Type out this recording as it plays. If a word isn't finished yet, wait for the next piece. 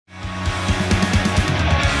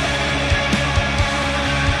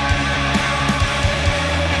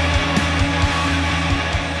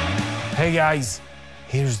Hey guys,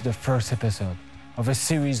 here's the first episode of a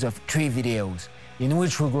series of 3 videos in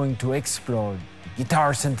which we're going to explore the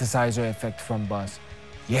guitar synthesizer effect from Boss,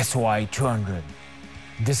 the SY-300.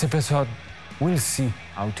 This episode, we'll see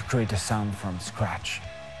how to create a sound from scratch.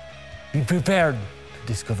 Be prepared to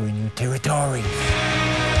discover new territories.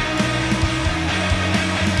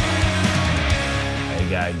 Hey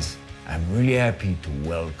guys, I'm really happy to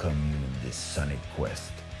welcome you in this sonic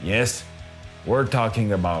quest. Yes, we're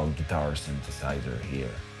talking about guitar synthesizer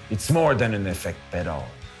here. It's more than an effect pedal.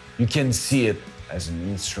 You can see it as an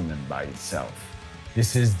instrument by itself.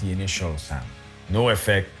 This is the initial sound. No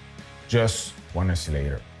effect, just one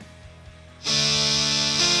oscillator.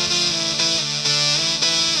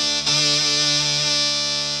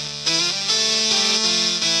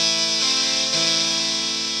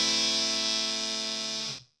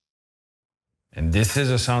 And this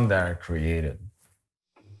is a sound that I created.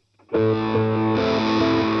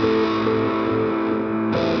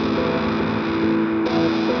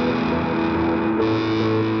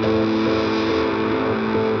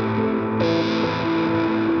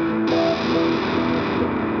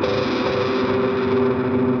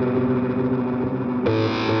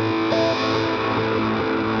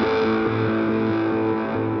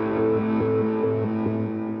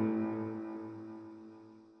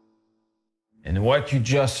 And what you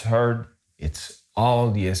just heard, it's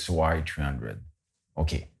all the SY-300.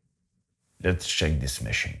 Okay, let's check this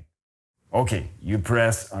machine. Okay, you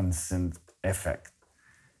press on synth effect.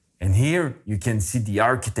 And here you can see the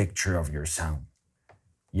architecture of your sound.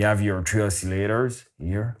 You have your 3 oscillators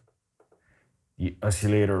here, the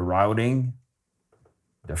oscillator routing,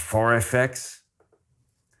 the 4 effects.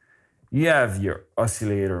 You have your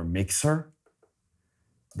oscillator mixer.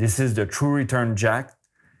 This is the true return jack.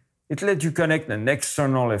 It lets you connect an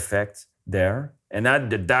external effect there and add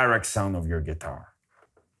the direct sound of your guitar.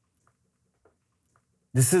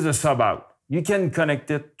 This is a sub-out. You can connect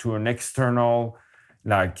it to an external,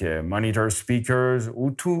 like monitor speakers,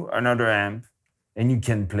 or to another amp, and you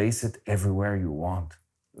can place it everywhere you want,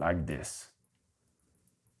 like this.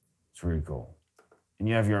 It's really cool. And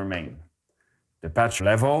you have your main, the patch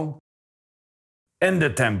level, and the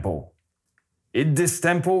tempo. This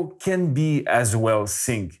tempo can be as well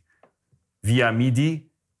synced via MIDI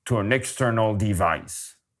to an external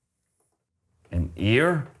device. And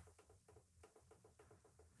here,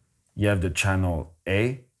 you have the channel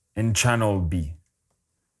A and channel B.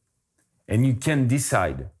 And you can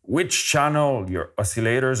decide which channel your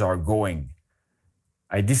oscillators are going.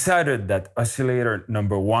 I decided that oscillator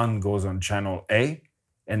number 1 goes on channel A,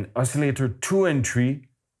 and oscillator 2 and 3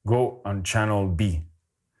 go on channel B.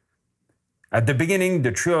 At the beginning,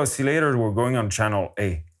 the 3 oscillators were going on channel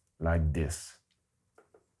A, like this.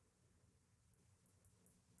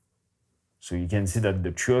 So you can see that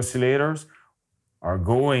the 3 oscillators are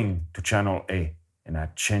going to channel A, and I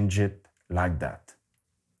change it like that.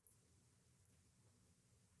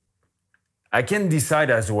 I can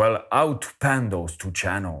decide as well how to pan those 2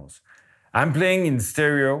 channels. I'm playing in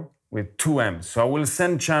stereo with 2 amps, so I will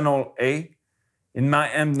send channel A in my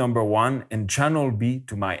amp number 1 and channel B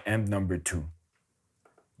to my amp number 2.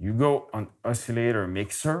 You go on oscillator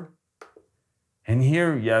mixer, and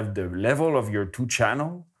here you have the level of your 2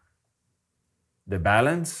 channels, the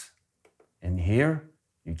balance, and here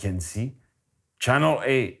you can see channel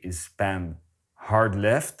A is pan hard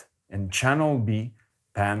left and channel B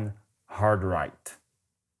pan hard right.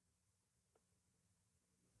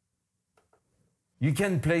 You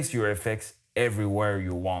can place your effects everywhere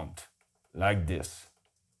you want, like this.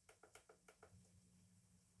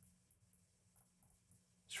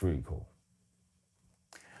 It's really cool.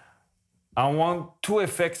 I want 2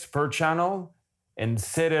 effects per channel and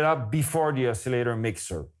set it up before the oscillator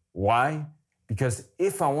mixer. Why? Because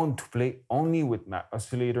if I want to play only with my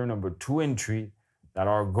oscillator number 2 and 3 that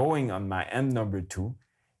are going on my amp number 2,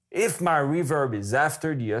 if my reverb is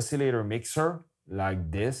after the oscillator mixer,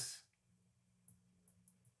 like this,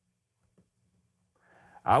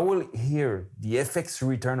 I will hear the effects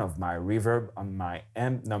return of my reverb on my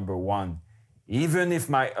amp number 1, even if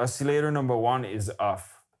my oscillator number 1 is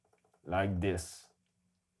off, like this.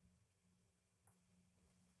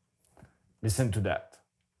 Listen to that.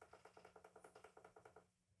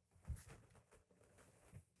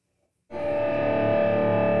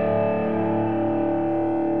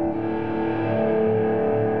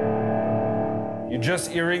 You're just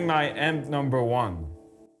hearing my amp number 1.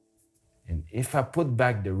 And if I put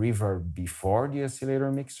back the reverb before the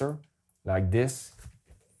oscillator mixer, like this,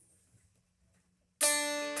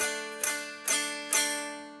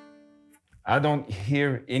 I don't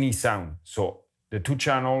hear any sound. So the 2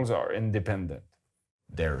 channels are independent.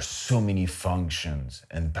 There are so many functions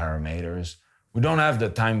and parameters. We don't have the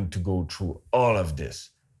time to go through all of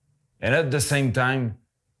this. And at the same time,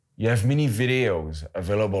 you have many videos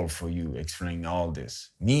available for you explaining all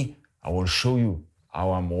this. Me, I will show you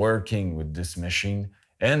how I'm working with this machine,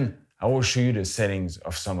 and I will show you the settings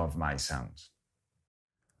of some of my sounds.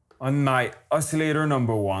 On my oscillator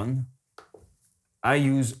number 1, I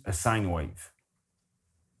use a sine wave.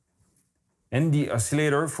 And the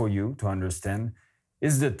oscillator, for you to understand,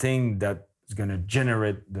 is the thing that is going to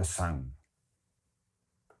generate the sound.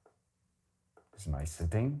 This is my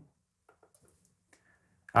setting.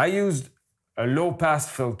 I used a low-pass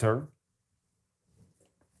filter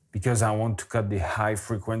because I want to cut the high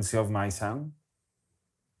frequency of my sound,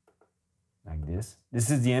 like this. This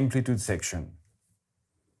is the amplitude section.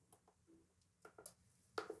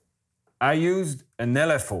 I used an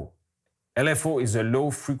LFO. LFO is a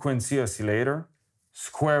low-frequency oscillator,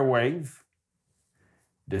 square wave.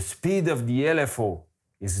 The speed of the LFO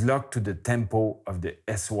is locked to the tempo of the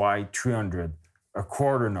SY-300, a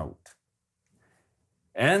quarter note.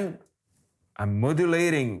 And I'm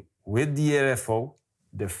modulating with the LFO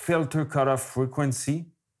the filter cutoff frequency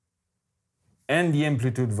and the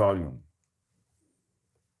amplitude volume.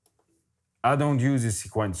 I don't use a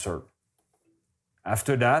sequencer.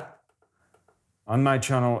 After that, on my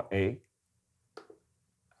channel A, I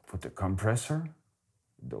put a compressor,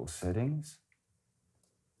 those settings,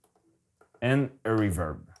 and a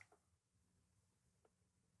reverb.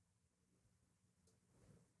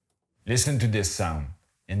 Listen to this sound,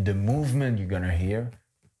 and the movement you're gonna hear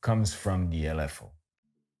comes from the LFO.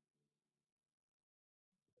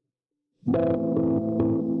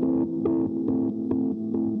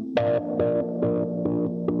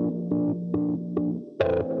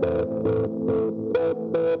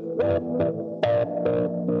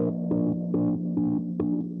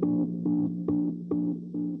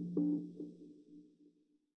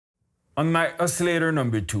 On my oscillator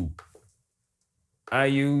number 2, I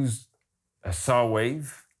use a saw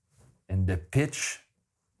wave, and the pitch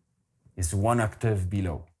is 1 octave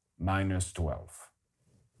below, -12.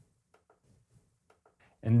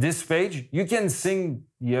 In this page, you can sync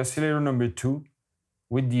the oscillator number 2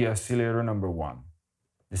 with the oscillator number 1.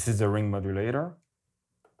 This is the ring modulator.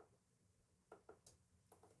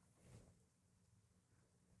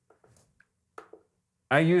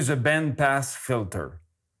 I use a bandpass filter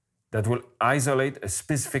that will isolate a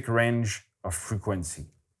specific range of frequency.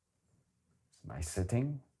 My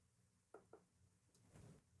setting.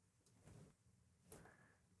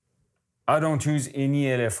 I don't use any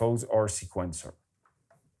LFOs or sequencer.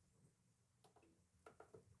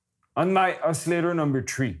 On my oscillator number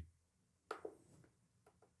 3,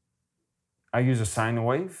 I use a sine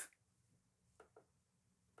wave.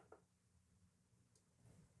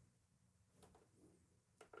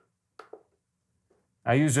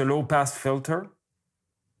 I use a low-pass filter.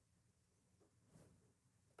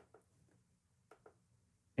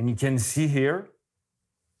 And you can see here,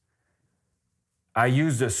 I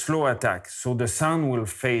use the slow attack, so the sound will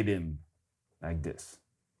fade in like this.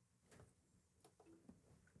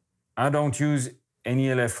 I don't use any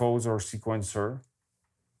LFOs or sequencer.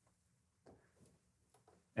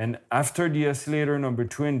 And after the oscillator number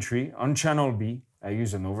 2 and 3, on channel B, I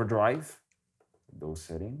use an overdrive, those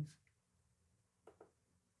settings.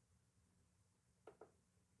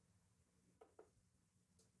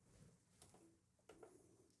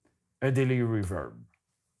 A delay reverb.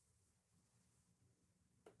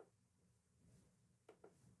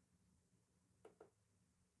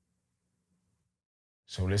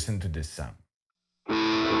 So listen to this sound.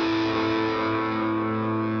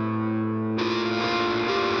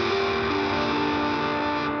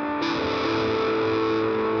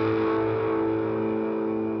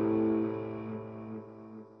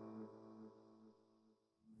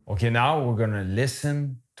 Okay, now we're gonna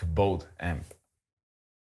listen to both amps.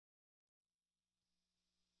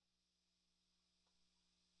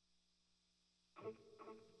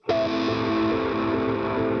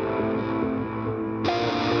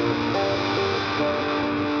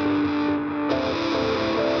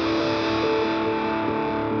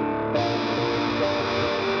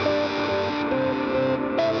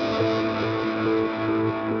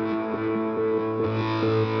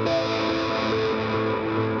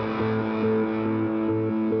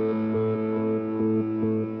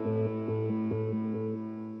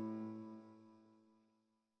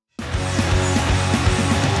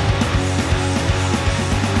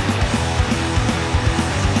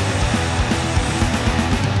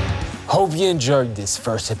 Hope you enjoyed this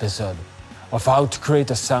first episode of how to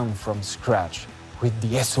create a sound from scratch with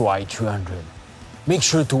the SY-300. Make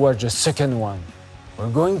sure to watch the second one we're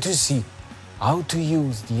going to see how to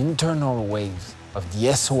use the internal waves of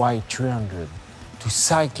the SY-300 to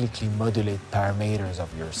cyclically modulate parameters of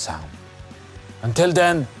your sound. Until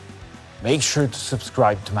then, make sure to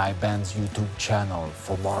subscribe to my band's YouTube channel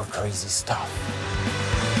for more crazy stuff.